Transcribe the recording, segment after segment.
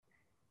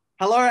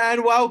Hello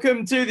and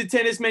welcome to the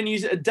Tennis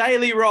Menu's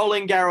daily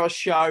Roland Garros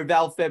show.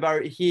 Val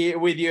Febo here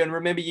with you. And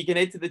remember, you can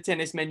head to the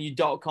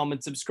tennismenu.com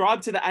and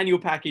subscribe to the annual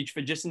package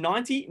for just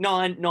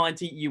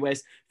 $99.90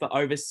 US for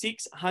over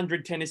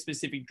 600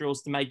 tennis-specific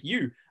drills to make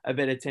you a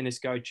better tennis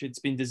coach. It's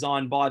been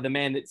designed by the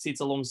man that sits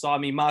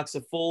alongside me, Mark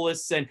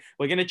Safoulis, and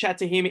we're going to chat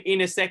to him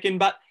in a second.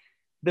 But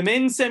the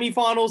men's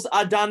semi-finals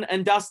are done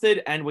and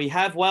dusted, and we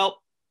have, well,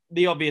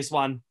 the obvious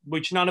one,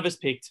 which none of us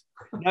picked.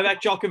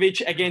 Novak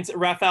Djokovic against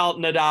Rafael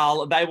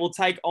Nadal. They will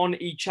take on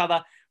each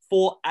other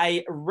for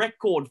a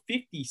record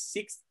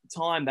 56th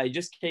time. They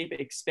just keep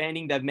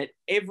expanding. They've met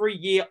every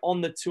year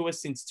on the tour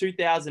since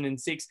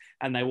 2006,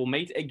 and they will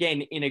meet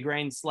again in a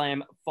Grand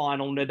Slam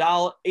final.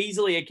 Nadal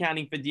easily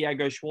accounting for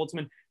Diego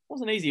Schwartzman.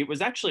 Wasn't easy. It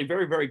was actually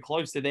very, very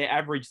close to their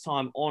average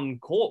time on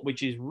court,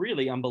 which is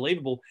really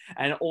unbelievable.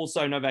 And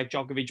also Novak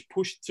Djokovic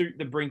pushed to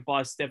the brink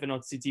by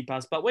Stefanos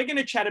Tsitsipas. But we're going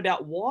to chat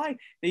about why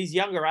these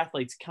younger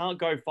athletes can't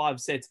go 5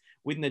 sets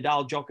with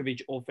Nadal,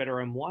 Djokovic, or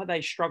Federer, and why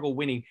they struggle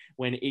winning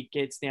when it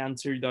gets down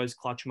to those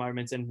clutch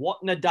moments, and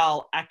what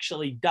Nadal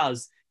actually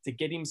does to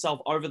get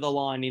himself over the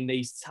line in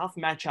these tough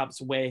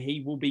matchups where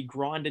he will be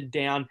grinded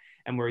down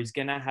and where he's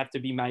going to have to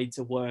be made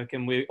to work.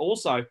 And we're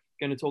also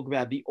going to talk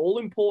about the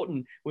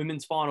all-important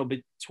women's final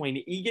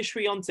between Iga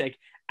Swiatek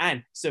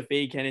and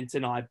Sofia Kenin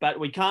tonight. But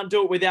we can't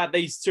do it without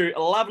these two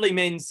lovely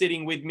men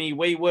sitting with me.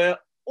 We were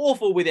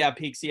awful with our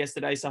picks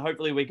yesterday, so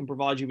hopefully we can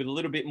provide you with a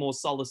little bit more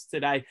solace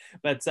today.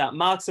 But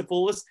Mark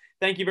Safoulis,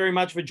 thank you very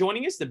much for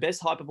joining us, the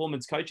best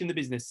high-performance coach in the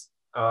business.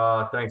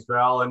 Thanks,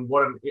 Val. And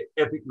what an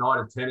epic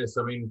night of tennis.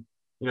 I mean,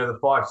 you know, the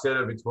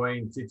 5-setter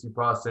between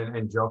Tsitsipas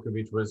and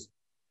Djokovic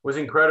was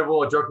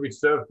incredible. Djokovic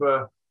served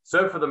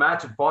for the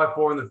match at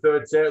 5-4 in the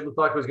third set. It looked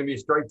like it was going to be a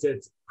straight set.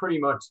 It's pretty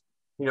much,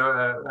 you know,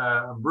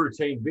 a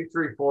routine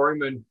victory for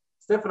him. And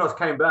Stefanos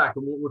came back,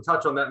 and we'll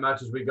touch on that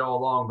match as we go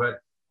along. But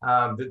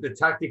the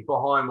tactic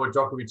behind what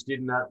Djokovic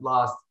did in that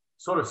last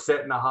sort of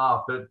set and a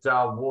half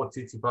that wore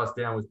Tsitsipas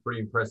down was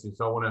pretty impressive.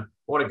 So I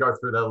want to go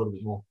through that a little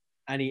bit more.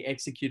 And he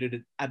executed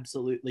it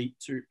absolutely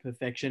to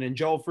perfection. And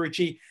Joel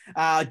Frucci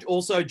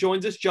also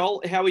joins us.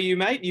 Joel, how are you,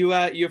 mate?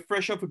 You're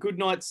fresh off a good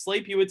night's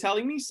sleep, you were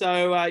telling me,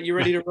 so you're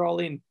ready to roll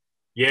in.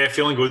 Yeah,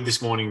 feeling good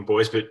this morning,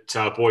 boys, but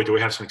boy, do we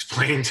have some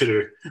explaining to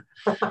do.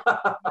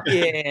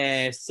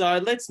 Yeah,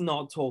 so let's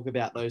not talk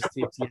about those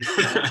tips.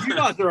 You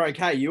guys are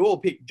okay. You all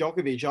picked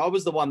Djokovic. I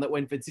was the one that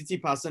went for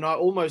Tsitsipas, and I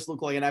almost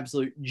looked like an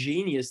absolute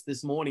genius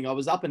this morning. I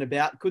was up and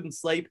about, couldn't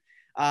sleep,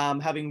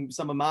 having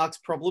some of Mark's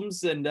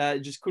problems, and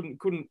just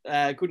couldn't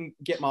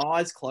get my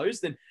eyes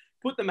closed, and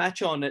put the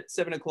match on at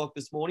 7 o'clock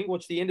this morning,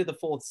 watched the end of the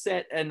 4th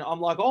set, and I'm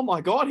like, oh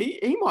my God,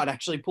 he might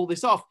actually pull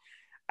this off.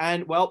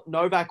 And, well,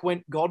 Novak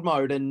went God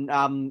mode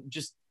and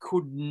just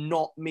could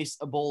not miss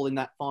a ball in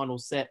that final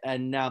set.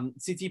 And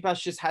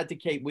Tsitsipas just had to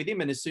keep with him.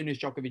 And as soon as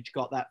Djokovic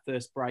got that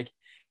first break,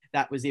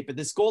 that was it. But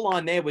the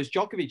scoreline there was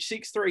Djokovic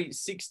 6-3,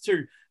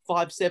 6-2,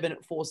 5-7,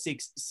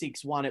 4-6,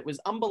 6-1. It was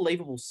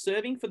unbelievable.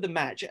 Serving for the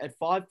match at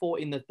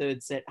 5-4 in the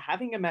third set,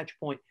 having a match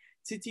point.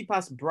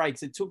 Tsitsipas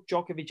breaks. It took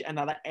Djokovic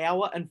another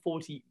hour and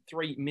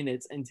 43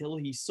 minutes until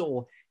he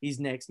saw his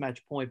next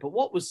match point. But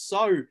what was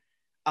so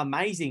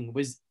amazing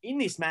was in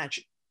this match,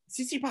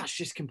 Tsitsipas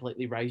just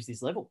completely raised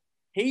his level.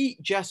 He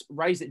just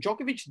raised it.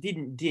 Djokovic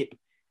didn't dip.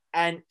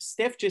 And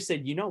Steph just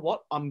said, you know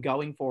what? I'm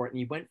going for it. And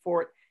he went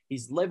for it.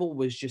 His level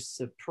was just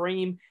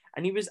supreme.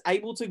 And he was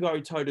able to go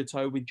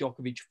toe-to-toe with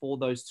Djokovic for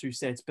those 2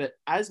 sets. But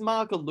as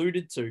Mark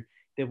alluded to,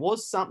 there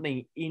was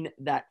something in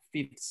that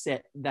 5th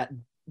set that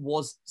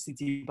was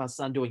Tsitsipas'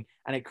 undoing.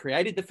 And it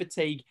created the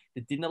fatigue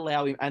that didn't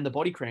allow him, and the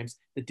body cramps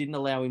that didn't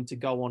allow him to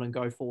go on and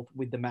go forth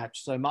with the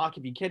match. So, Mark,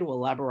 if you care to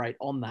elaborate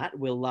on that,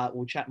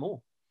 we'll chat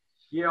more.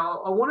 Yeah,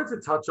 I wanted to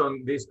touch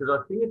on this because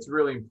I think it's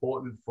really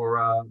important for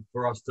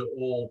us to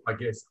all, I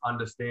guess,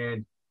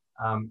 understand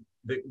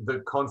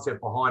the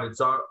concept behind it.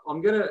 So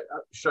I'm going to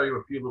show you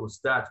a few little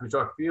stats, which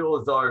I feel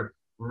as though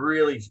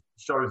really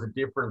shows a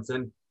difference.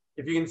 And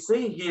if you can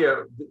see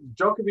here,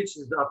 Djokovic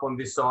is up on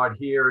this side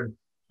here.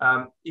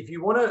 And if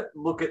you want to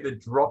look at the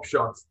drop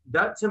shots,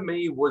 that to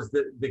me was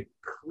the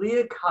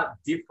clear-cut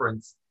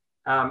difference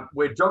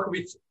where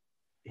Djokovic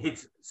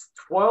hits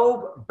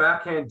 12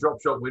 backhand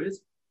drop shot winners,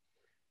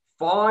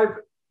 5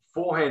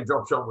 forehand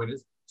drop shot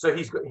winners. So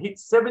he's hit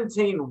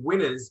 17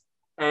 winners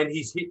and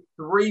he's hit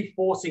 3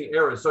 forcing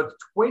errors. So it's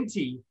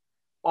 20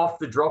 off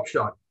the drop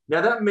shot.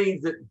 Now that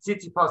means that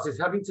Tsitsipas is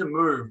having to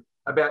move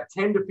about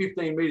 10 to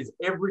 15 meters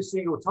every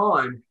single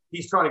time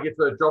he's trying to get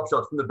to those drop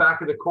shots from the back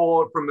of the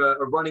court, from a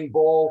running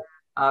ball.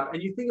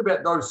 And you think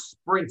about those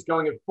sprints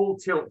going at full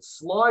tilt,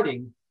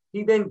 sliding,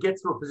 he then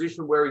gets to a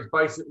position where he's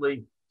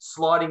basically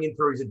sliding in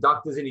through his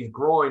adductors in his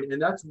groin. And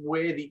that's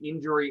where the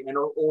injury and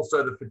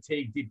also the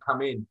fatigue did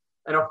come in.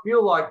 And I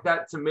feel like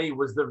that to me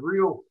was the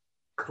real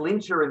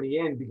clincher in the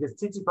end because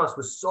Tsitsipas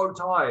was so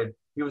tired.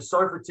 He was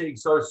so fatigued,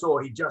 so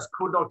sore. He just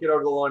could not get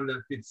over the line in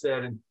that 5th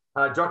set. And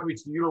Djokovic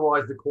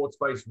utilised the court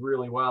space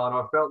really well. And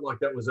I felt like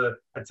that was a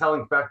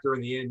telling factor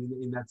in the end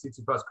in that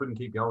Tsitsipas couldn't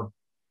keep going.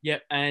 Yeah,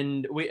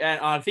 and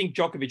I think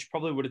Djokovic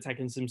probably would have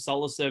taken some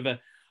solace over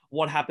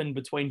what happened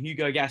between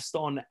Hugo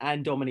Gaston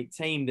and Dominic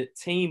Thiem, that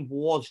Thiem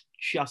was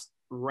just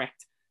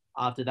wrecked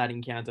after that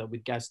encounter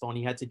with Gaston.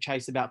 He had to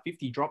chase about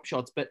 50 drop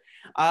shots. But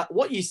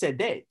what you said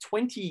there,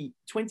 20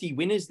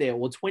 winners there,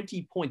 or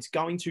 20 points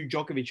going to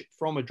Djokovic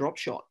from a drop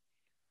shot.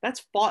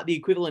 That's the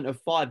equivalent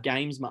of 5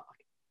 games, Mark.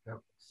 Yep.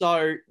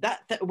 So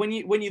that when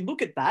you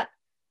look at that,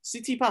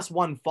 Tsitsipas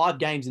won 5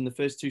 games in the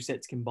first 2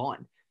 sets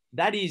combined.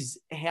 That is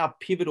how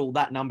pivotal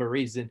that number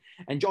is. And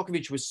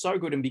Djokovic was so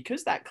good. And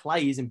because that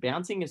clay isn't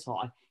bouncing as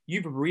high,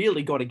 you've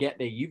really got to get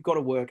there. You've got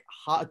to work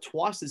hard,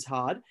 twice as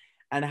hard,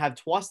 and have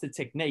twice the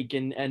technique.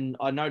 And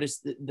I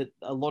noticed that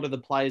a lot of the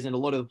players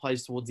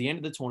towards the end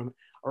of the tournament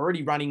are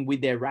already running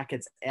with their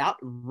rackets out,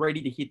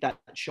 ready to hit that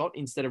shot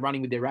instead of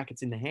running with their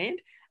rackets in the hand.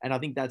 And I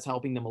think that's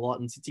helping them a lot.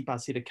 And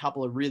Tsitsipas hit a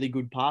couple of really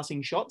good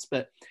passing shots,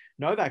 but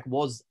Novak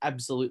was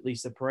absolutely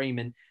supreme.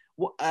 And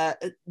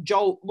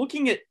Joel,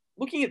 looking at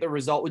the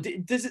result,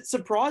 does it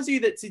surprise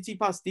you that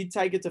Tsitsipas did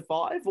take it to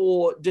 5,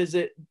 or is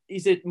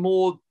it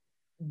more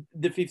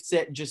the 5th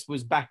set just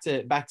was back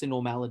to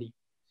normality?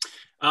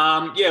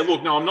 Yeah,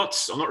 look, no, I'm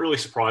not really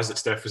surprised that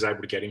Steph was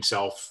able to get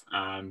himself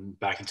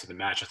back into the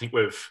match. I think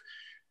we've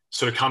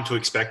sort of come to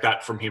expect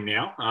that from him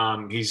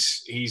now.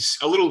 He's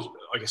a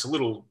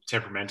little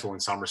temperamental in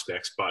some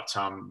respects, but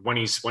when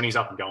he's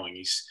up and going,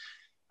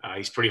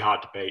 he's pretty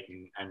hard to beat.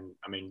 And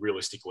I mean,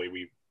 realistically,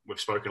 we've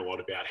spoken a lot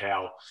about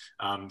how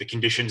the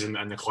conditions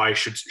and the clay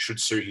should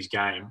suit his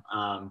game.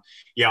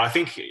 Yeah, I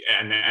think,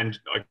 and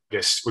I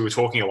guess we were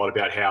talking a lot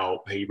about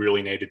how he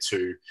really needed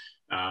to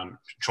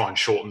try and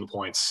shorten the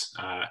points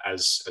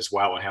as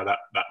well, and how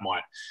that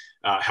might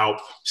help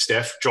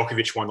Steph.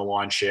 Djokovic won the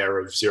lion's share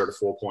of 0 to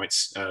 4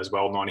 points as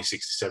well,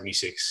 96 to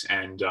 76,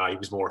 and he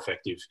was more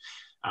effective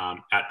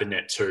at the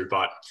net too.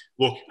 But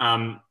look,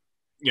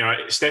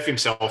 Steph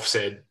himself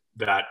said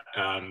that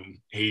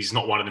he's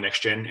not one of the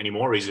next gen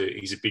anymore. He's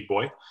a big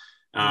boy.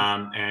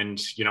 And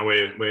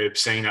we're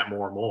seeing that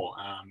more and more.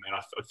 And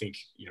I think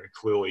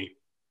clearly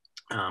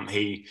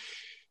he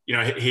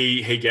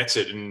gets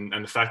it, and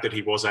the fact that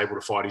he was able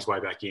to fight his way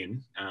back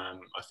in,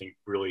 I think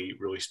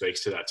really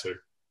speaks to that too.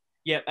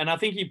 Yeah, and I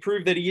think he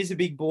proved that he is a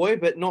big boy,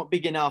 but not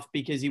big enough,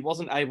 because he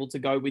wasn't able to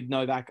go with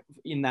Novak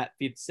in that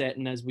 5th set.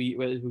 And as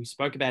we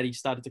spoke about, he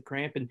started to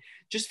cramp and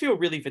just feel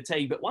really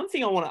fatigued. But one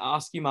thing I want to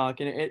ask you,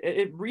 Mark, and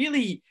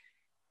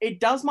it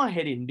does my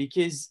head in,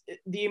 because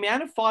the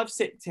amount of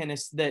 5-set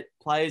tennis that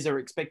players are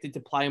expected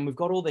to play, and we've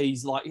got all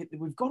these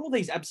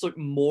absolute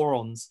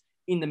morons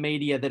in the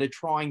media that are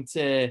trying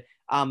to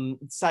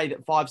say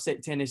that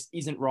 5-set tennis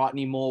isn't right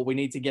anymore. We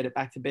need to get it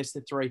back to best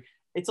of 3.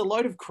 It's a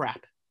load of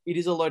crap. It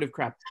is a load of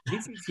crap.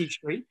 This is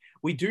history.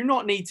 We do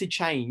not need to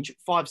change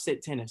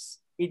 5-set tennis.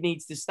 It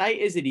needs to stay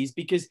as it is,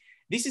 because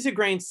this is a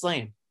Grand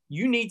Slam.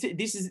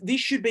 This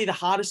should be the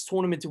hardest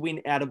tournament to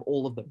win out of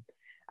all of them.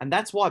 And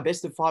that's why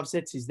best of 5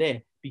 sets is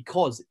there,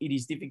 because it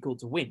is difficult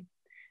to win.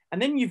 And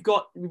then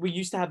we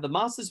used to have the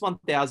Masters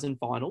 1000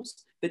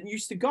 finals that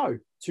used to go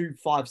to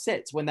 5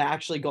 sets when they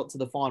actually got to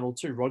the final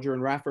 2. Roger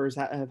and Rafa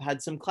have had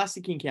some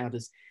classic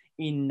encounters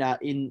in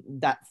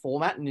that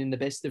format, and in the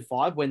best of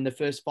 5 when the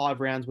first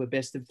 5 rounds were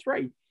best of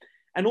 3.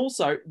 And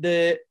also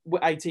the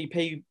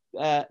ATP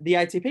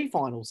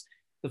finals,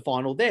 the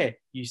final there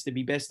used to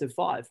be best of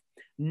 5.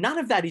 None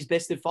of that is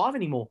best of 5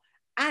 anymore.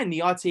 And the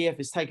ITF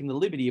has taken the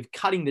liberty of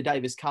cutting the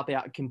Davis Cup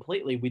out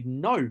completely with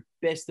no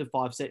best of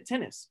 5-set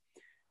tennis.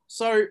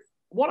 So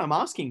what I'm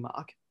asking,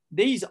 Mark,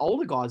 these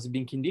older guys have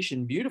been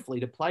conditioned beautifully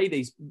to play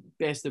these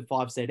best of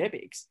 5-set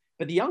epics,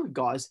 but the younger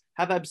guys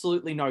have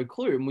absolutely no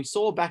clue. And we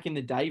saw back in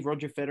the day,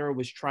 Roger Federer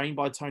was trained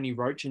by Tony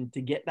Roach, and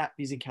to get that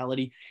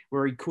physicality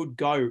where he could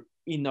go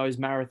in those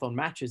marathon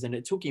matches, and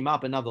it took him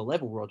up another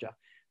level, Roger.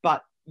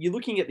 But you're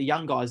looking at the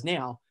young guys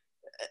now.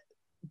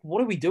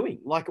 What are we doing?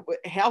 Like,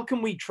 how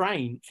can we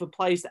train for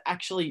players to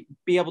actually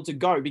be able to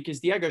go? Because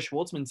Diego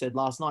Schwartzman said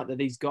last night that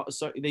these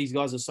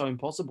guys are so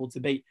impossible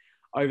to beat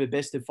over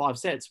best of 5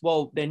 sets.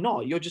 Well, they're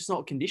not. You're just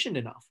not conditioned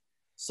enough.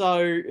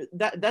 So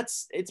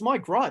it's my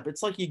gripe.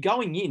 It's like you're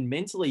going in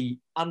mentally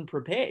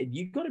unprepared.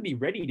 You've got to be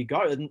ready to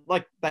go. And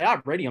like, they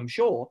are ready, I'm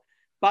sure.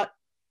 But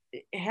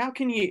how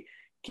can you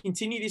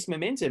continue this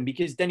momentum?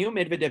 Because Daniil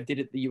Medvedev did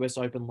it at the US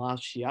Open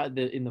last year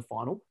in the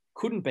final,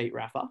 couldn't beat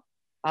Rafa.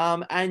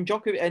 And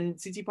Djokovic and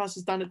Tsitsipas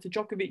has done it to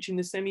Djokovic in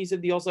the semis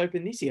of the Oz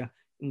Open this year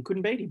and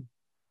couldn't beat him.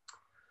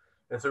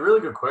 It's a really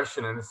good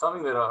question, and it's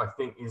something that I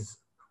think is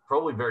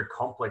probably very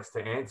complex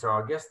to answer.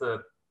 I guess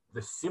the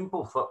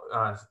simple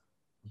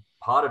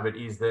part of it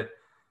is that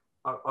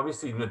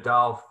obviously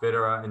Nadal,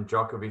 Federer, and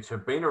Djokovic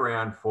have been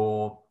around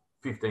for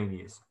 15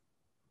 years.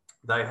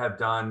 They have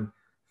done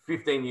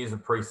 15 years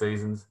of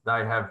pre-seasons.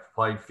 They have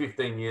played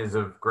 15 years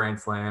of Grand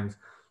Slams.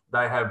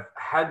 They have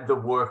had the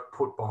work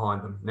put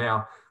behind them.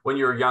 Now, when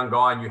you're a young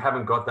guy and you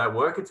haven't got that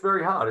work, it's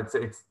very hard.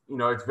 It's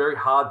very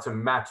hard to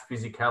match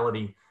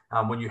physicality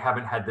when you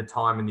haven't had the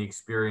time and the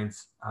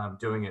experience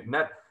doing it. And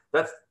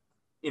that's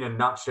in a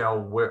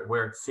nutshell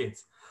where it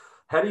sits.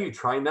 How do you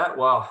train that?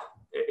 Well,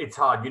 it's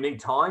hard. You need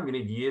time. You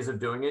need years of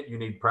doing it. You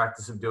need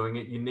practice of doing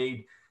it. You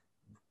need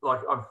like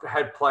I've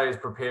had players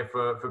prepare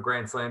for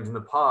Grand Slams in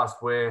the past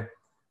where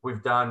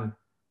we've done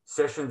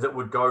sessions that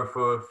would go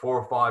for 4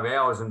 or 5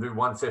 hours and do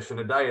one session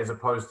a day, as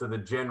opposed to the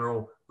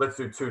general, let's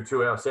do 2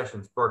 2-hour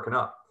sessions broken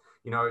up.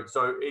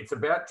 So it's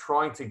about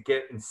trying to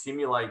get and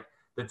simulate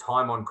the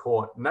time on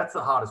court. And that's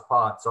the hardest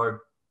part. So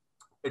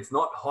it's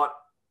not hot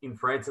in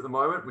France at the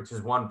moment, which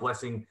is one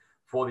blessing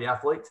for the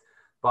athletes.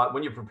 But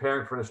when you're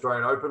preparing for an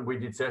Australian Open, we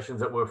did sessions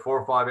that were 4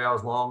 or 5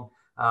 hours long.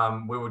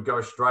 We would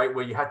go straight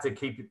where I had to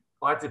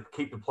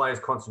keep the players'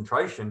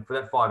 concentration for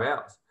that 5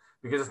 hours,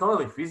 because it's not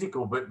only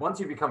physical, but once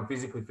you become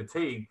physically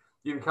fatigued,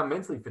 you become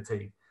mentally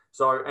fatigued.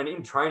 So, and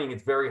in training,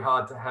 it's very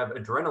hard to have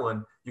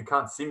adrenaline. You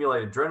can't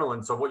simulate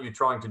adrenaline. So what you're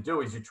trying to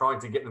do is you're trying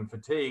to get them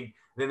fatigued.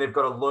 Then they've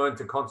got to learn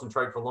to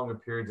concentrate for longer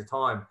periods of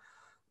time.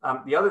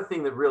 The other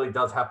thing that really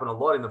does happen a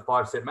lot in the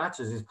 5-set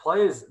matches is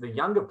the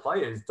younger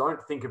players don't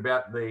think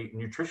about the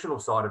nutritional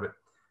side of it.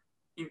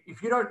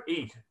 If you don't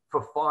eat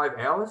for 5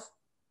 hours,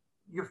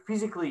 you're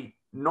physically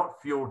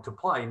not fueled to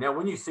play. Now,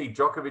 when you see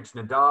Djokovic,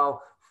 Nadal,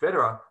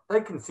 Federer,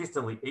 they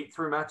consistently eat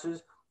through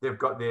matches. They've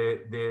got their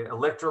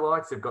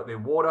electrolytes, they've got their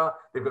water,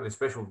 they've got their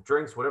special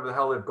drinks, whatever the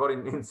hell they've got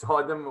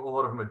inside them. A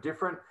lot of them are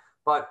different,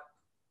 but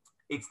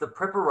it's the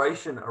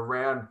preparation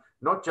around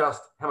not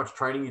just how much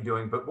training you're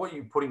doing, but what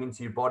you're putting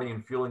into your body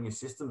and fueling your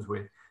systems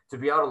with to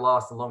be able to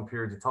last a long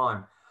period of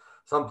time.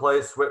 Some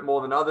players sweat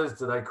more than others.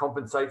 Do they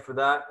compensate for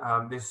that?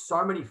 There's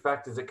so many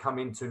factors that come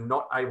into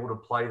not able to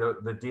play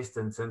the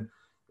distance. And,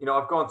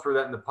 I've gone through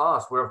that in the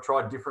past where I've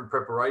tried different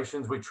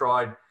preparations. We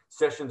tried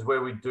sessions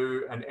where we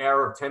do an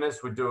hour of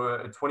tennis, we do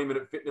a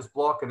 20-minute fitness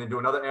block, and then do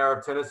another hour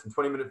of tennis and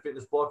 20-minute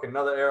fitness block and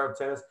another hour of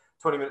tennis,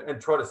 20 minutes,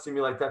 and try to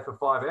simulate that for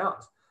 5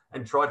 hours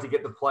and try to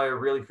get the player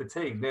really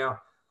fatigued. Now,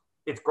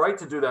 it's great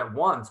to do that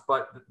once,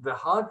 but the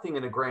hard thing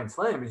in a Grand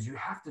Slam is you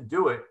have to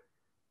do it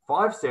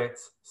 5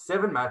 sets,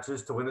 7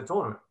 matches to win the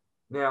tournament.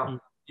 Now,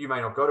 you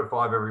may not go to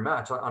 5 every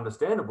match,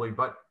 understandably,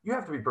 but you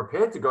have to be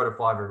prepared to go to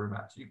 5 every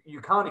match.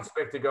 You can't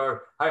expect to go,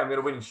 hey, I'm going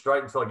to win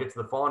straight until I get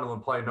to the final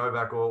and play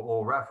Novak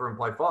or Rafa and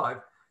play 5.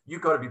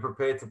 You've got to be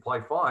prepared to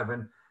play 5.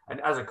 And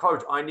as a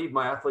coach, I need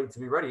my athletes to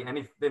be ready. And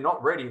if they're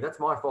not ready, that's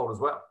my fault as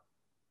well.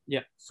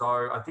 Yeah. So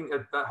I think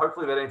that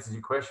hopefully that answers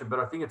your question, but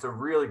I think it's a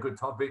really good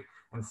topic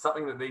and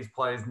something that these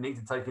players need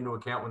to take into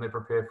account when they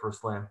prepare for a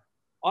slam.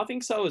 I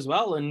think so as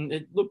well. And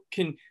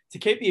to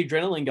keep the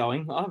adrenaline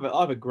going, I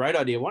have a great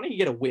idea. Why don't you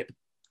get a whip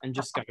and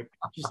just go,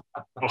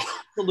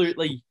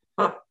 absolutely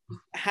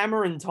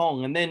hammer and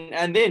tong, and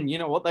then you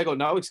know what? They got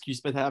no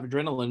excuse but to have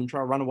adrenaline and try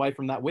to run away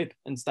from that whip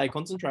and stay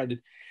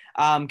concentrated.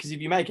 Because if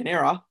you make an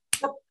error,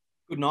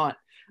 good night.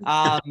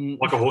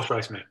 Like a horse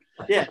race, mate.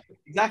 Yeah,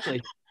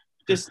 exactly.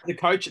 Just the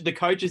coach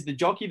is the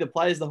jockey, the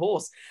player's the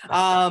horse.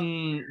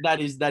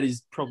 That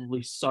is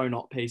probably so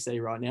not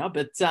PC right now,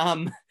 but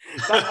well.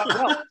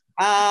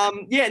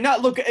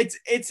 Look,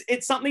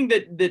 it's something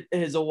that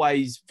has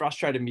always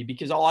frustrated me,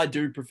 because I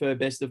do prefer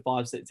best of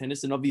 5-set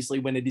tennis, and obviously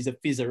when it is a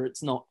fizzer,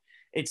 it's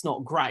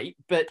not great,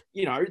 but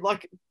they're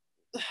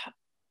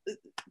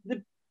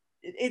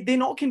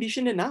not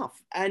conditioned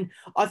enough. And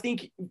I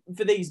think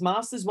for these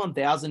Masters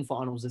 1000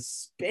 finals,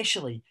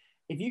 especially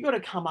if you got to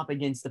come up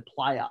against a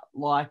player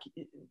like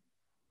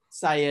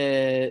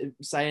say a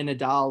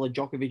Nadal or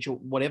Djokovic or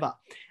whatever,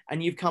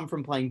 and you've come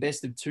from playing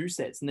best of 2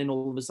 sets, and then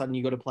all of a sudden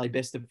you got to play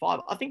best of 5.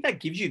 I think that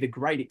gives you the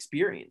great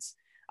experience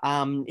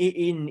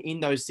in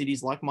those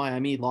cities like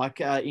Miami, like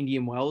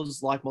Indian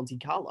Wells, like Monte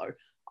Carlo.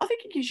 I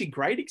think it gives you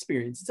great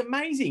experience. It's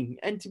amazing.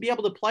 And to be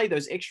able to play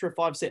those extra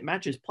 5-set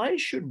matches,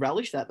 players should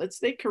relish that. That's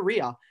their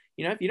career.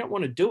 If you don't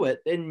want to do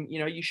it, then,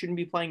 you shouldn't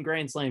be playing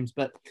Grand Slams.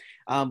 But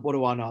what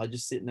do I know? I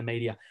just sit in the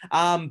media.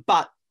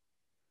 But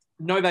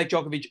Novak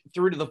Djokovic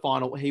through to the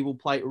final. He will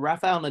play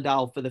Rafael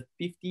Nadal for the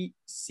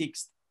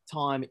 56th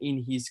time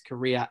in his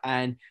career.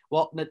 And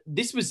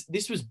this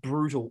was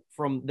brutal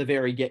from the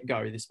very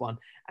get-go, this one.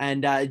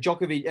 And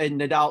Djokovic and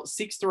Nadal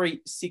 6-3,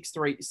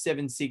 6-3,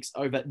 7-6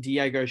 over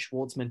Diego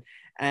Schwartzman.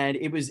 And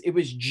it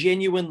was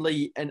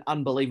genuinely an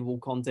unbelievable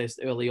contest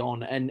early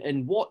on.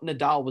 And what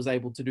Nadal was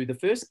able to do, the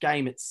first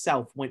game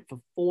itself went for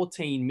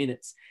 14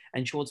 minutes,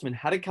 and Schwartzman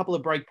had a couple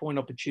of breakpoint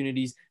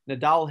opportunities.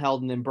 Nadal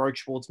held and then broke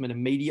Schwartzman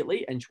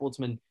immediately, and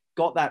Schwartzman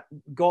got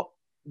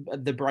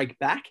the break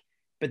back,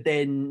 but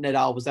then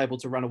Nadal was able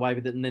to run away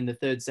with it. And then the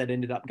third set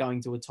ended up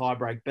going to a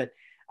tiebreak. But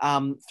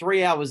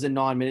 3 hours and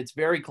 9 minutes,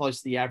 very close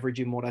to the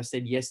average in what I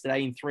said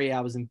yesterday, in 3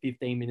 hours and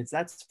 15 minutes.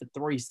 That's for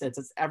 3 sets.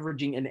 That's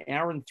averaging an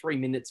hour and 3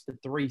 minutes for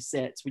 3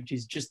 sets, which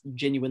is just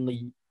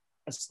genuinely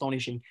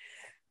astonishing.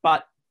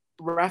 But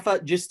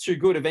Rafa, just too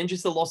good.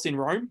 Avenges the loss in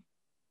Rome.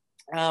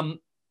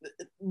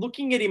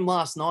 Looking at him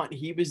last night,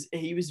 he was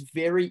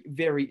very,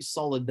 very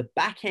solid. The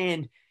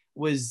backhand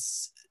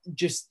was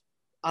just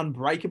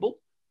unbreakable.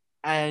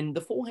 And the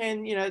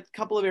forehand, a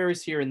couple of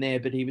errors here and there,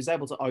 but he was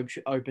able to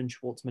open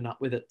Schwartzman up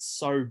with it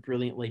so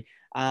brilliantly.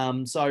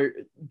 So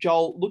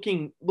Joel,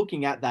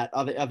 looking at that,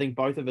 I think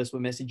both of us were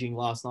messaging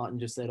last night and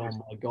just said,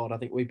 "Oh my God, I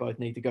think we both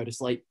need to go to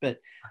sleep."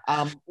 But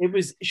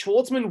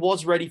Schwartzman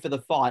was ready for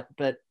the fight,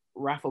 but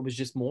Rafa was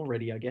just more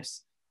ready, I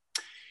guess.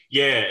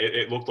 Yeah,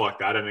 it looked like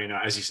that. I mean,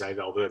 as you say,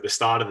 Val, the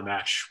start of the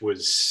match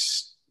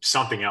was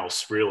something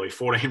else, really.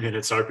 14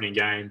 minutes opening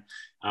game,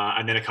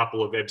 and then a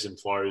couple of ebbs and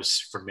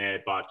flows from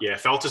there. But yeah,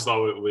 felt as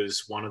though it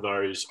was one of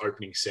those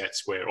opening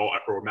sets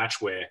or a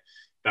match where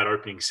that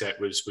opening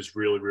set was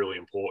really, really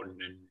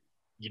important. And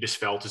you just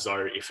felt as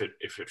though if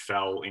it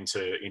fell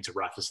into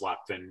Rafa's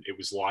lap, then it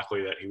was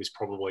likely that he was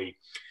probably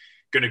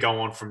going to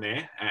go on from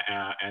there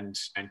and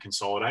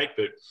consolidate.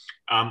 But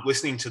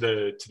listening to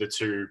the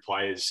two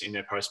players in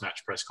their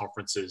post-match press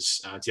conferences,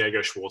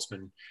 Diego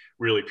Schwartzman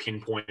really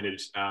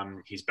pinpointed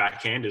his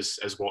backhand as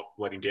what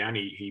let him down.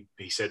 He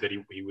said that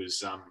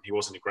he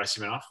wasn't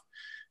aggressive enough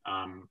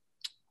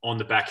on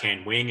the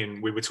backhand wing,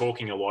 and we were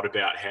talking a lot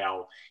about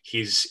how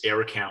his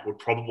error count would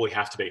probably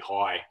have to be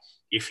high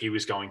if he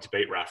was going to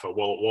beat Rafa.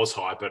 Well, it was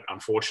high, but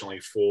unfortunately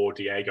for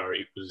Diego,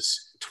 it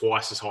was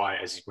twice as high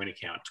as his win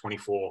account,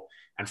 24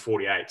 and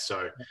 48.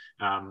 So,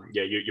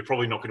 you're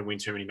probably not going to win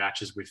too many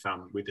matches with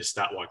a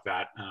stat like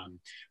that.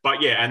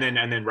 But yeah,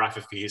 and then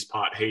Rafa, for his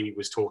part, he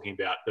was talking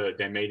about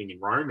their meeting in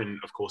Rome, and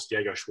of course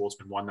Diego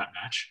Schwartzman won that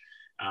match.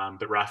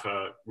 But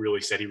Rafa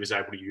really said he was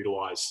able to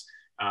utilise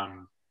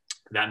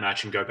that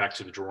match and go back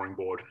to the drawing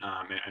board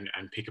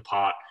and pick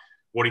apart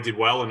what he did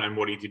well and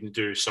what he didn't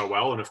do so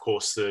well. And of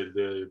course,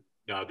 the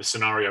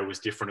scenario was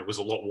different. It was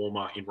a lot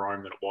warmer in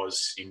Rome than it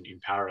was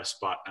in Paris.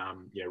 But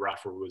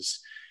Rafa was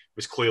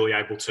clearly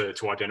able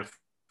to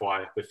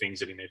identify the things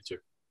that he needed to.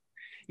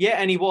 Yeah,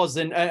 and he was.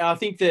 And I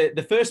think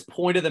the first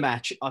point of the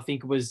match, I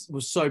think, was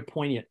so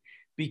poignant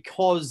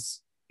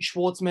because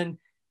Schwartzman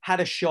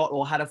had a shot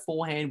or had a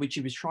forehand which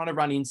he was trying to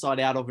run inside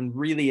out of and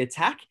really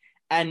attack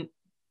and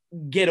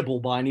gettable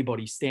by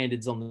anybody's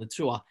standards on the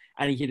tour.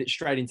 And he hit it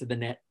straight into the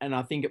net. And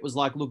I think it was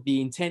like, look,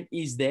 the intent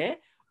is there,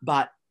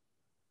 but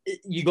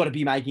you got to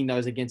be making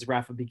those against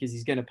Rafa because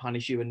he's going to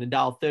punish you. And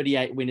Nadal,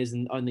 38 winners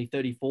and only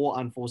 34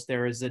 unforced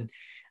errors. And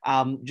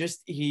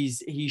just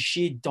his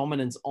sheer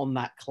dominance on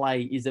that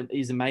clay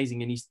is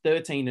amazing. And he's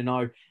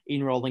 13-0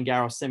 in Roland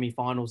Garros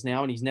semi-finals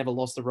now, and he's never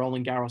lost a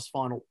Roland Garros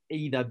final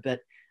either.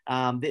 But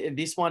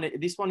this one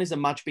is a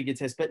much bigger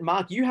test. But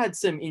Mark, you had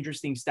some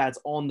interesting stats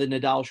on the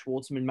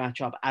Nadal-Schwartzman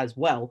matchup as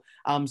well.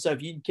 So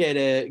if you'd care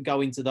to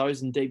go into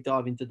those and deep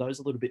dive into those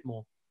a little bit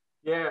more.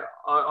 Yeah,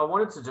 I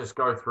wanted to just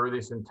go through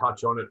this and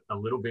touch on it a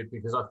little bit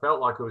because I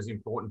felt like it was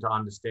important to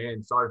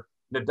understand. So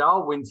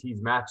Nadal wins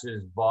his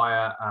matches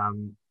via,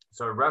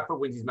 Rafa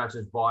wins his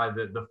matches via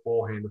the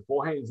forehand. The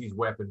forehand is his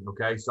weapon,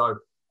 okay? So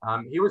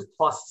he was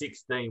plus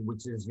 16,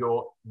 which is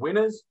your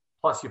winners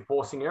plus your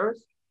forcing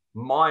errors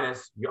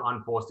minus your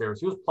unforced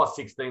errors. He was plus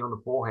 16 on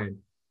the forehand.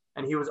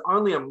 And he was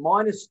only a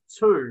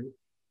 -2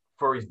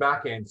 for his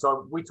backhand.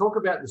 So we talk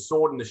about the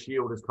sword and the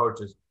shield as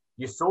coaches.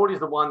 Your sword is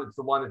the one that's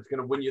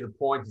going to win you the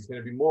points. It's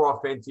going to be more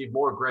offensive,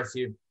 more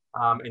aggressive,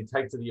 and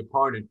take to the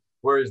opponent.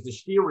 Whereas the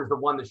shield is the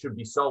one that should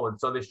be solid.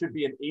 So there should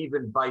be an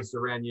even base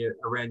around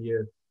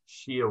your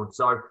shield.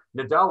 So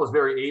Nadal was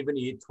very even.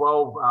 He hit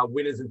 12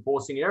 winners and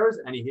forcing errors,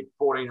 and he hit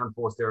 14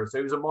 unforced errors. So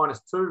he was a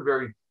 -2,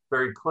 very,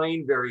 very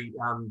clean, very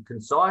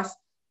concise.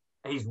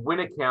 His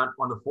win account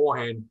on the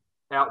forehand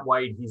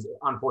outweighed his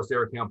unforced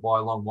error count by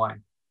a long way.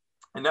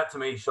 And that, to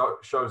me,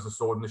 shows the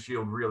sword and the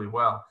shield really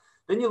well.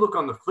 Then you look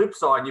on the flip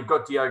side, and you've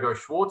got Diego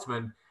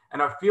Schwartzman,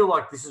 and I feel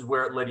like this is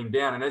where it let him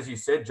down. And as you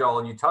said, Joel,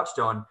 and you touched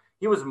on,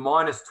 he was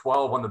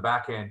 -12 on the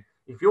backhand.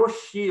 If your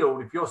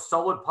shield, if your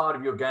solid part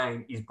of your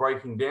game is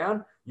breaking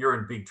down, you're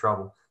in big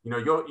trouble. You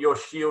know, your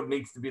shield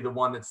needs to be the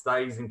one that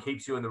stays and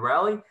keeps you in the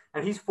rally.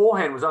 And his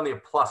forehand was only a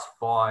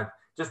 +5.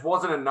 Just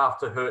wasn't enough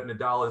to hurt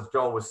Nadal, as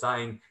Joel was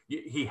saying.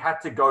 He had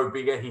to go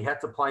bigger. He had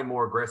to play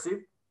more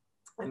aggressive.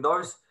 And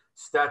those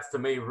stats, to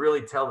me,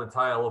 really tell the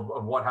tale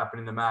of what happened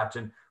in the match.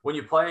 And when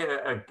you play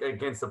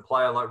against a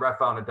player like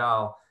Rafael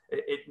Nadal,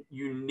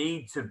 you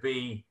need to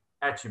be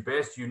at your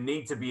best. You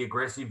need to be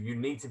aggressive. You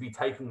need to be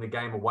taking the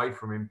game away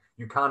from him.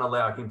 You can't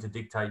allow him to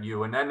dictate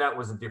you. And then that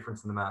was the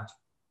difference in the match.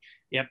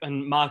 Yep,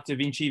 and Mark Da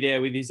Vinci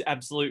there with his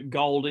absolute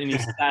gold in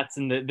his stats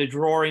and the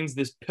drawings,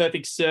 there's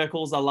perfect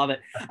circles. I love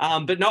it.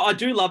 But no, I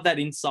do love that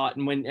insight.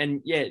 And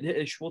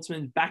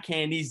Schwartzman's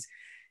backhand is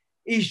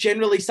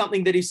generally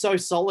something that is so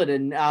solid.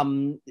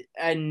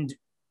 And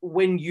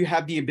when you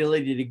have the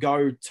ability to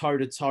go toe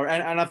to toe,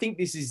 and I think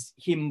this is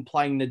him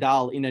playing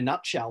Nadal in a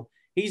nutshell.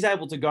 He's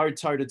able to go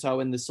toe to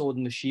toe in the sword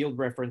and the shield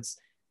reference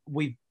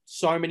with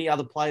so many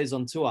other players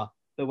on tour.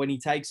 But when he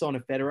takes on a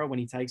Federer, when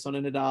he takes on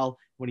a Nadal,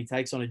 when he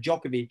takes on a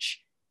Djokovic,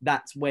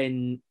 that's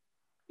when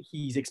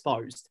he's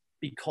exposed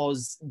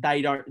because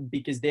they're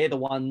the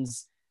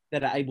ones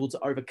that are able to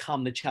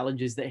overcome the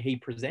challenges that he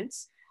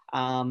presents.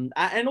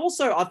 And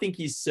also, I think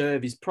his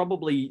serve is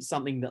probably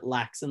something that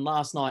lacks. And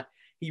last night,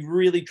 he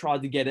really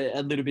tried to get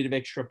a little bit of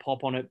extra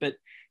pop on it. But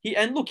he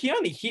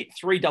only hit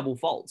 3 double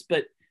faults,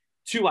 but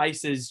 2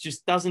 aces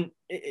just doesn't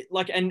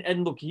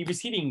and look, he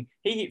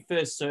hit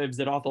first serves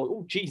that I thought,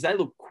 oh, geez, they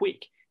look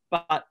quick.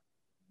 But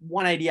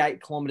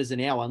 188 kilometers an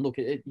hour, and look,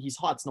 his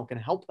height's not going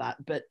to help that.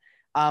 But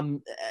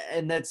and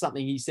that's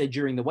something he said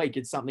during the week.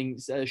 It's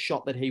a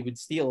shot that he would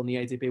steal on the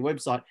ATP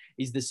website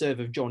is the serve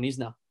of John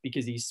Isner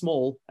because he's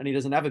small and he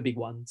doesn't have a big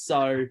one.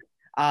 So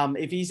And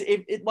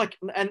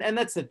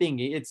that's the thing.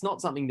 It's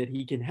not something that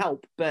he can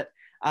help, but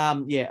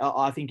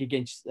I think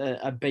against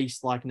a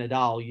beast like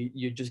Nadal,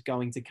 you're just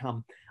going to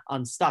come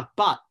unstuck.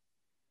 But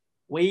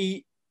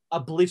we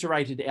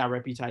obliterated our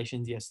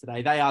reputations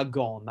yesterday. They are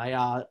gone. They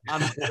are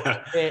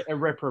they're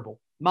irreparable.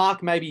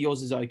 Mark, maybe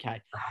yours is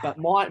okay, but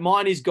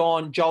mine is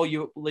gone. Joel,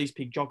 you at least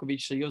picked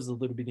Djokovic, so yours is a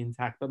little bit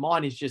intact, but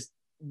mine is just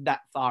that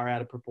far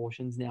out of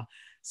proportions now.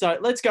 So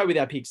let's go with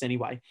our picks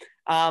anyway.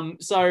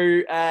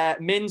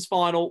 Men's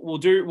final,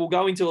 we'll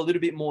go into a little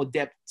bit more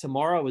depth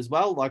tomorrow as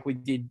well, like we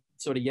did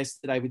sort of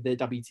yesterday with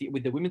the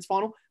with the women's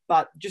final.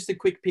 But just a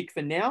quick pick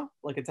for now,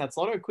 like a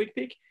Tatslotto, a quick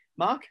pick.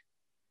 Mark?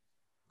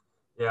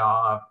 Yeah,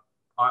 I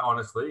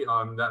honestly,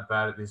 I'm that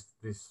bad at this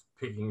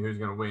picking who's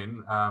going to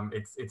win.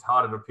 It's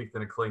harder to pick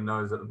than a clean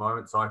nose at the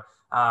moment. So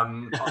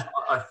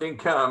I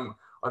think I'm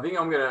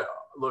going to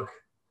look.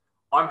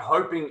 I'm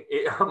hoping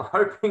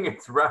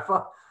it's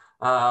Rafa.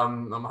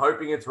 I'm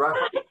hoping it's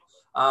Rafa.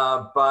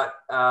 But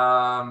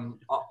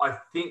I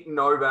think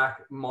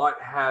Novak might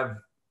have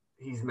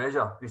his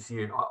measure this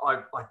year.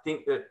 I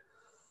think that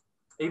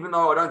even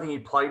though I don't think he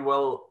played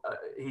well,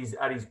 he's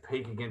at his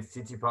peak against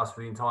Tsitsipas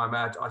for the entire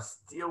match. I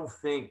still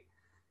think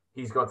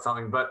he's got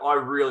something, but I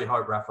really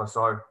hope Rafa.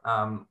 So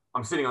I'm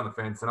sitting on the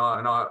fence, and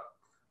I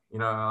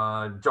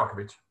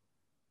Djokovic.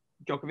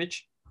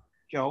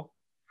 Joel?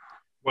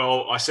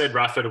 Well, I said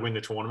Rafa to win the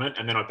tournament,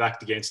 and then I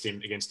backed against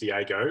him against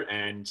Diego,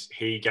 and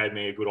he gave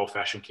me a good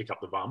old-fashioned kick up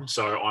the bum.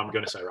 So I'm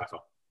going to say Rafa.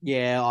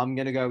 Yeah, I'm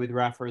going to go with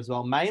Rafa as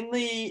well.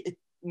 Mainly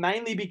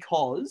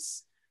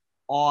because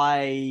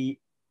I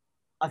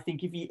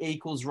think if he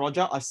equals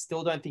Roger, I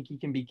still don't think he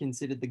can be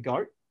considered the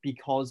GOAT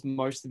because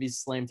most of his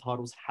slam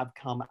titles have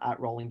come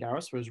at Roland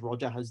Garros, whereas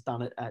Roger has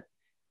done it at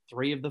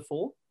 3 of the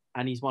 4,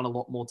 and he's won a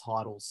lot more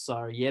titles.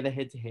 So, yeah, they're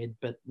head-to-head,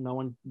 but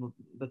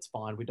that's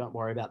fine. We don't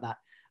worry about that.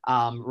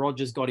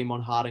 Roger's got him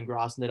on hard and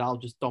grass. Nadal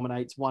just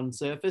dominates one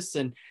surface,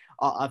 and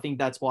I think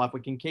that's why if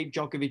we can keep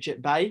Djokovic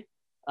at bay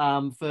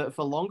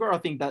for longer, I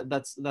think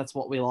that's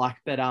what we like.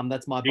 But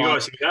that's my. You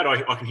guys hear that?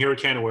 I can hear a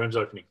can of worms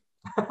opening.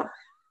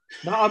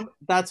 No,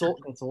 that's all.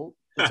 That's all.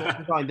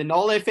 The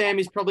Nole fam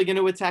is probably going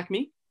to attack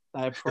me.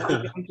 They're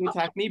probably going to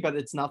attack me, but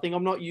it's nothing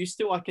I'm not used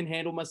to. I can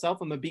handle myself.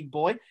 I'm a big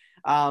boy.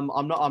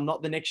 I'm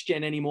not the next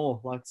gen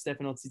anymore, like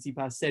Stefanos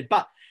Tsitsipas said.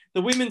 But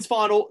the women's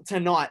final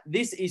tonight,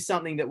 this is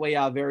something that we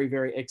are very,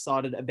 very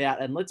excited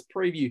about. And let's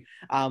preview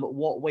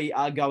what we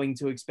are going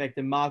to expect.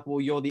 And Mark, well,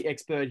 you're the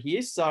expert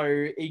here. So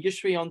Iga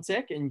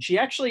Swiatek, and she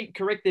actually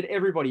corrected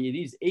everybody. It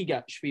is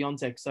Iga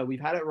Swiatek. So we've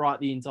had it right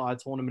the entire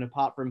tournament,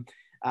 apart from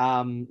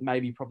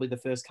probably the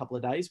first couple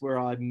of days where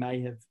I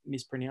may have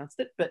mispronounced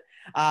it. But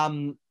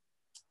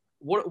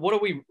what do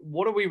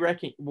we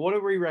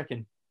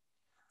reckon?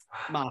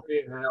 Mark.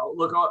 Yeah,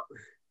 look,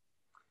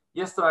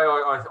 yesterday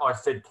I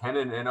said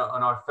Kenin, and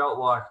I felt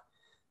like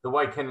the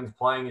way Kenin's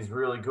playing is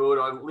really good.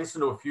 I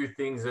listened to a few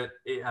things that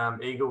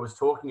Iga was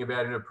talking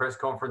about in her press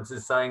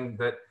conferences, saying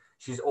that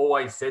she's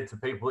always said to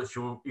people that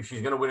if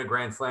she's going to win a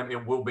Grand Slam,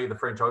 it will be the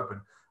French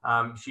Open.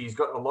 She's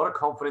got a lot of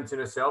confidence in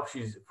herself.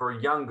 For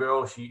a young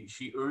girl,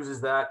 she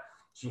oozes that.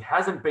 She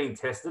hasn't been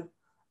tested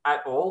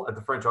at all at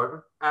the French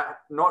Open.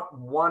 Not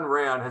one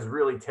round has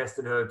really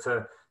tested her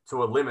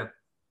to a limit.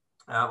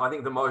 I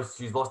think the most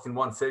she's lost in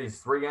one set is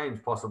 3 games,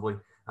 possibly.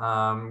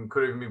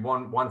 Could even be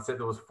one set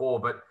that was 4,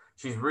 but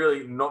she's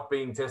really not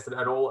being tested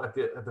at all at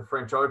the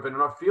French Open.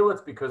 And I feel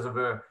it's because of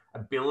her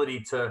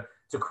ability to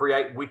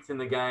create width in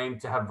the game,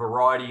 to have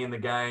variety in the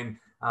game.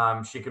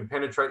 She can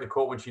penetrate the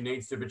court when she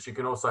needs to, but she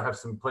can also have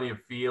plenty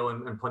of feel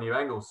and plenty of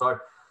angles. So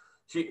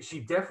she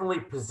definitely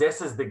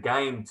possesses the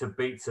game to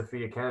beat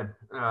Sofia Kenin.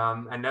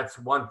 And that's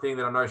one thing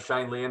that I know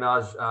Shane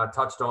Leonage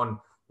touched on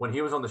when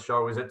he was on the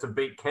show, is that to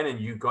beat Kenin,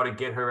 you've got to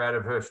get her out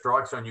of her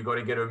strike zone. You've got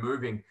to get her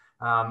moving.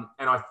 And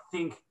I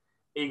think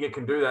Iga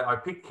can do that. I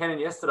picked Kenin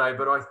yesterday,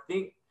 but I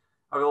think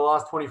over the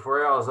last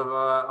 24 hours,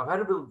 I've had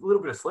a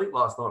little bit of sleep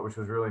last night, which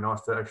was really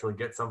nice to actually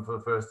get some for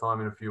the first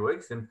time in a few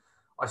weeks. And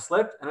I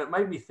slept, and it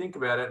made me think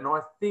about it. And I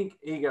think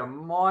Iga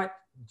might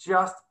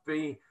just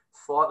be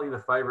slightly the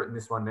favourite in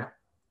this one now.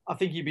 I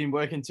think you've been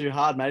working too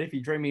hard, mate, if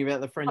you're dreaming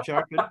about the French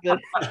Open.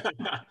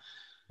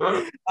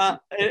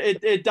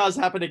 It does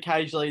happen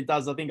occasionally. It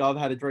does. I think I've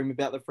had a dream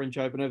about the French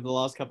Open over the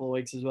last couple of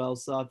weeks as well.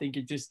 So I think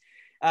it just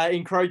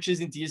encroaches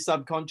into your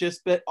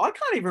subconscious. But I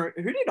can't even...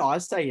 Who did I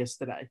say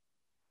yesterday?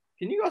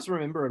 Can you guys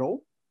remember at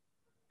all?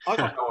 I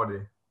got no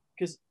idea.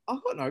 Because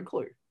I've got no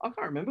clue. I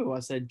can't remember who I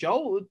said.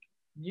 Joel,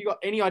 you got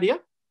any idea?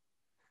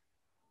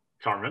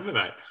 Can't remember,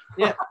 mate.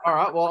 Yeah. All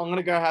right. Well, I'm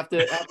going to have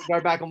to go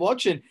back and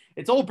watch, and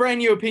it's all brand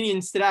new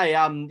opinions today.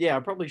 Yeah, I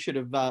probably should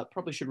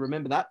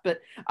remember that.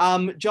 But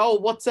Joel,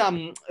 what's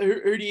who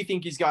do you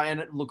think is going?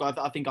 And look,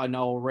 I think I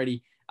know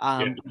already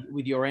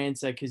with your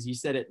answer, because you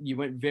said it. You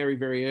went very,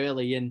 very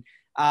early, and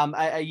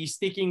are you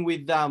sticking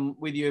with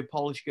your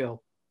Polish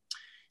girl?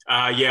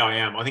 Yeah, I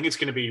am. I think it's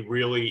going to be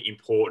really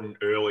important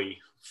early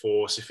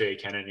for Sofia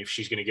Kenin if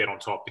she's going to get on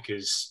top,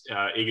 because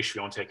Iga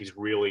Swiatek is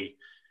really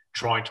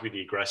trying to be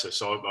the aggressor.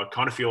 So I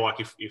kind of feel like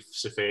if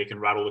Sofia can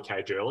rattle the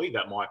cage early,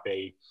 that might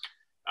be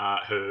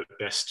her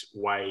best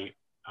way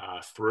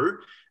through.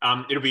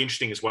 It'll be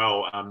interesting as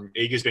well.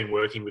 Iga's been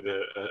working with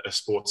a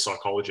sports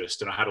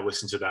psychologist, and I had to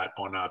listen to that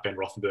on Ben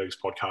Rothenberg's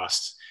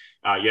podcast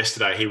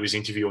yesterday. He was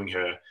interviewing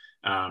her,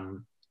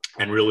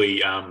 and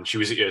really she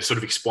was sort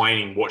of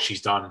explaining what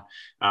she's done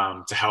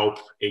to help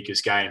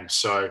Iga's game.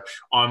 So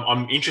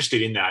I'm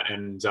interested in that,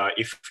 and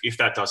if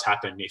that does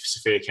happen, if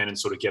Sophia Kenin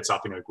sort of gets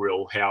up in her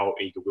grill, how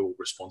Iga will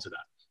respond to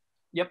that.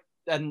 Yep,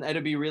 and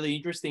it'll be really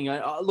interesting.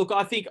 Look,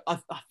 I think I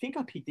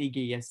picked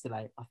Iga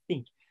yesterday. I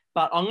think.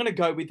 But I'm going to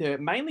go with her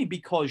mainly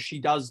because she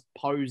does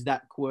pose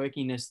that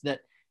quirkiness that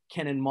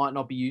Kenin might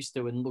not be used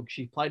to. And look,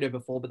 she played her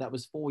before, but that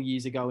was 4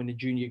 years ago in a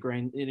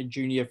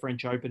junior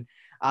French Open.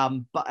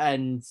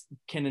 And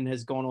Kenin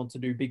has gone on to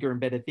do bigger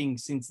and better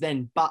things since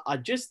then. But I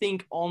just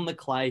think on the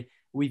clay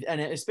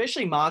and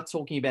especially Mark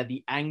talking about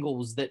the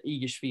angles that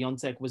Iga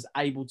Swiatek was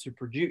able to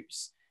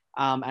produce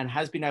and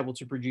has been able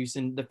to produce,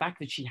 and the fact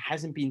that she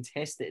hasn't been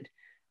tested.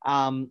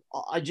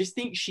 I just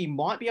think she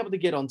might be able to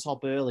get on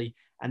top early,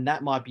 and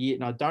that might be it.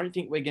 And I don't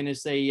think we're going to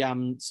see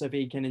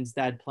Sophia Kenin's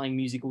dad playing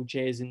musical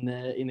chairs in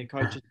the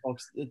coach's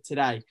box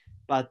today.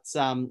 But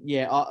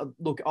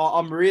look,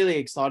 I'm really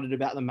excited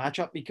about the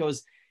matchup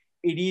because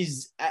it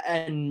is,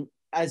 and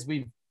as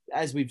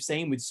we've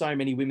seen with so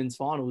many women's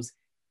finals,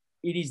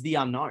 it is the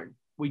unknown.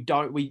 We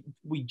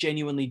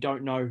genuinely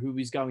don't know who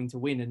is going to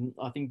win, and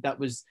I think that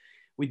was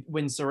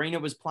when Serena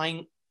was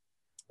playing.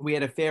 We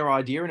had a fair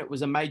idea, and it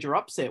was a major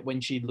upset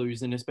when she'd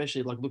lose, and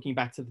especially like looking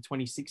back to the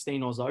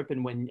 2016 Oz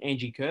Open when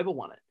Angie Kerber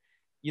won it.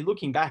 You're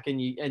looking back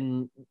and you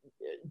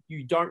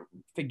don't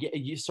forget.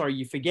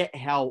 You forget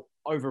how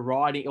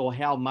overriding or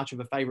how much of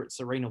a favorite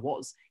Serena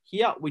was.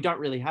 Here we don't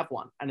really have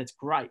one, and it's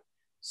great.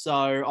 So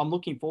I'm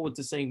looking forward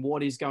to seeing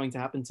what is going to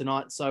happen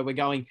tonight. So we're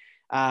going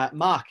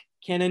Mark,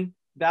 Kenin,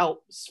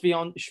 Val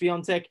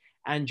Swiatek,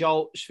 and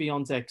Joel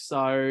Swiatek.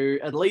 So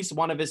at least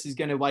one of us is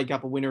going to wake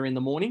up a winner in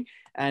the morning,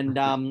 and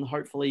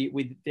hopefully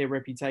with their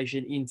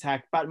reputation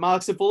intact. But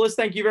Mark Safoulis,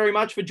 thank you very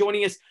much for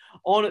joining us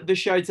on the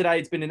show today.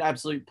 It's been an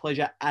absolute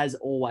pleasure as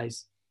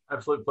always.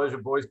 Absolute pleasure,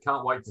 boys.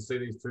 Can't wait to see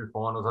these two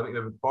finals. I think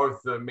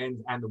both the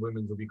men's and the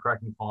women's will be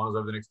cracking finals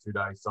over the next 2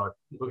 days. So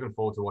looking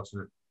forward to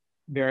watching it.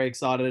 Very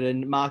excited.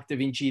 And Mark Da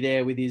Vinci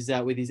there with his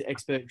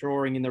expert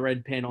drawing in the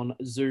red pen on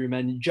Zoom.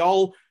 And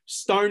Joel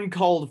Stone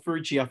Cold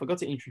Frucci. I forgot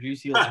to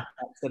introduce you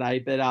today,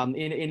 but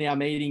in our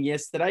meeting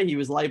yesterday, he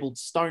was labeled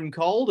Stone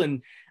Cold.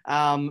 And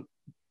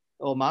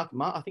Mark,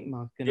 I think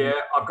Mark. Yeah,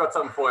 I've got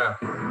something for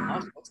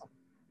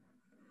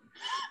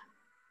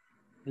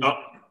you.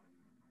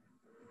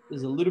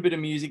 There's a little bit of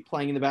music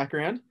playing in the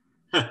background.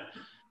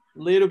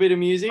 Little bit of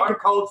music. Stone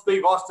Cold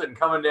Steve Austin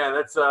coming down.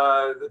 That's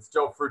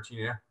Joel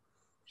Frucci now.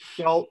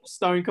 Joel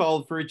Stone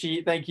Cold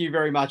Frucci, thank you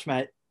very much,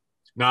 mate.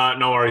 No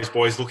worries,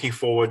 boys. Looking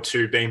forward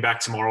to being back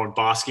tomorrow and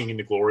basking in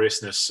the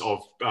gloriousness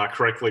of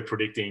correctly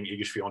predicting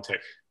Iga Swiatek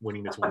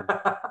winning the tournament.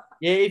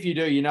 Yeah, if you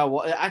do, you know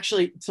what?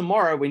 Actually,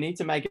 tomorrow we need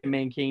to make a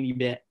Mankini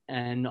bet,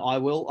 and I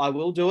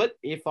will do it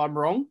if I'm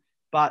wrong.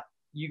 But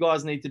you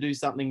guys need to do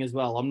something as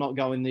well. I'm not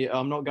going the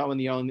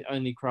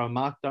only crow.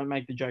 Mark, don't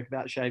make the joke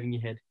about shaving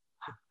your head.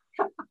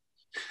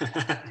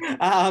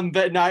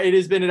 But no, it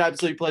has been an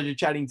absolute pleasure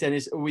chatting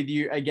tennis with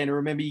you again.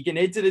 Remember, you can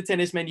head to the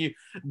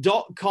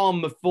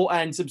tennismenu.com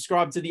and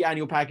subscribe to the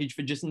annual package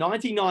for just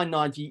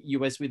 $99.90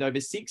 US with over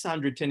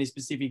 600 tennis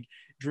specific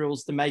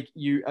drills to make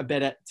you a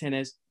better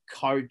tennis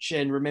coach.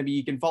 And remember,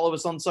 you can follow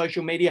us on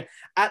social media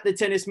at the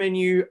Tennis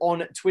Menu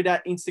on Twitter,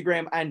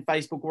 Instagram, and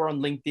Facebook. We're on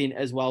LinkedIn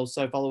as well.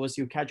 So follow us.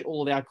 You'll catch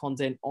all of our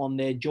content on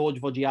there.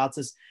 George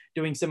Vogiatis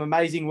doing some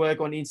amazing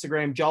work on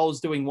Instagram. Joel's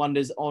doing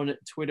wonders on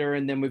Twitter.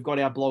 And then we've got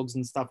our blogs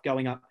and stuff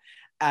going up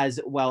as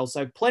well.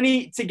 So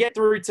plenty to get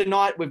through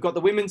tonight. We've got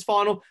the women's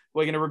final.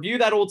 We're going to review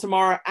that all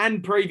tomorrow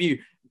and preview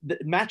the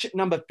match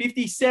number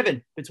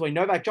 57 between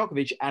Novak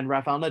Djokovic and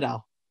Rafael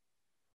Nadal.